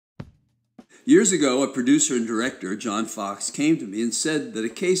Years ago, a producer and director, Jon Fox, came to me and said that a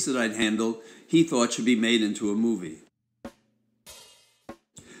case that I'd handled he thought should be made into a movie.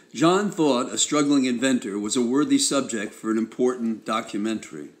 Jon thought a struggling inventor was a worthy subject for an important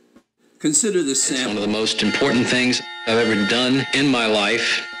documentary. Consider this sample. It's one of the most important things I've ever done in my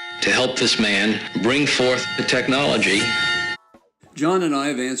life to help this man bring forth the technology. Jon and I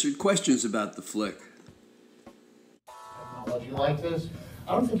have answered questions about the flick. Technology like this?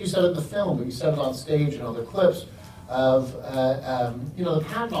 I don't think you said it in the film, but you said it on stage in other clips of, the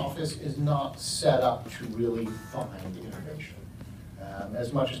patent office is not set up to really find innovation.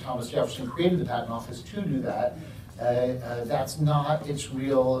 As much as Thomas Jefferson created the patent office to do that, that's not its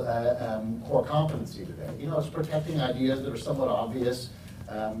real core competency today. It's protecting ideas that are somewhat obvious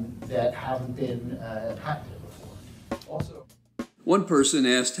that haven't been patented before. Also, one person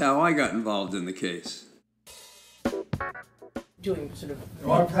asked how I got involved in the case. Doing sort of.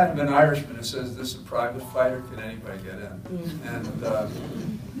 Well, I'm kind of an Irishman who says this is a private fighter, can anybody get in?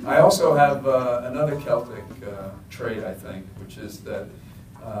 And I also have another Celtic trait, I think, which is that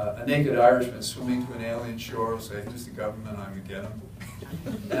a naked Irishman swimming to an alien shore will say, who's the government, I'm going to get him.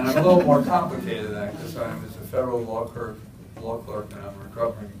 And I'm a little more complicated than that because I was a federal law clerk and I'm a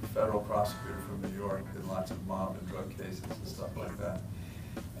recovering federal prosecutor from New York in lots of mob and drug cases and stuff like that.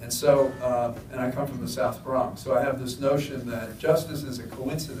 And so, and I come from the South Bronx, so I have this notion that justice is a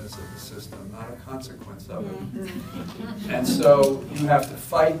coincidence of the system, not a consequence of it. And so you have to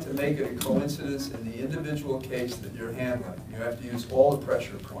fight to make it a coincidence in the individual case that you're handling. You have to use all the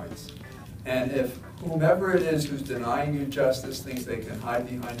pressure points. And if whomever it is who's denying you justice thinks they can hide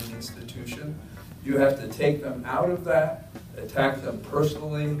behind an institution, you have to take them out of that, attack them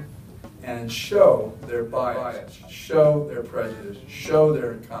personally, and show their bias, show their prejudice, show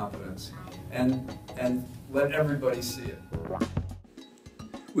their incompetence, and let everybody see it.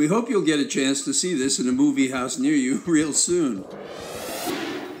 We hope you'll get a chance to see this in a movie house near you real soon.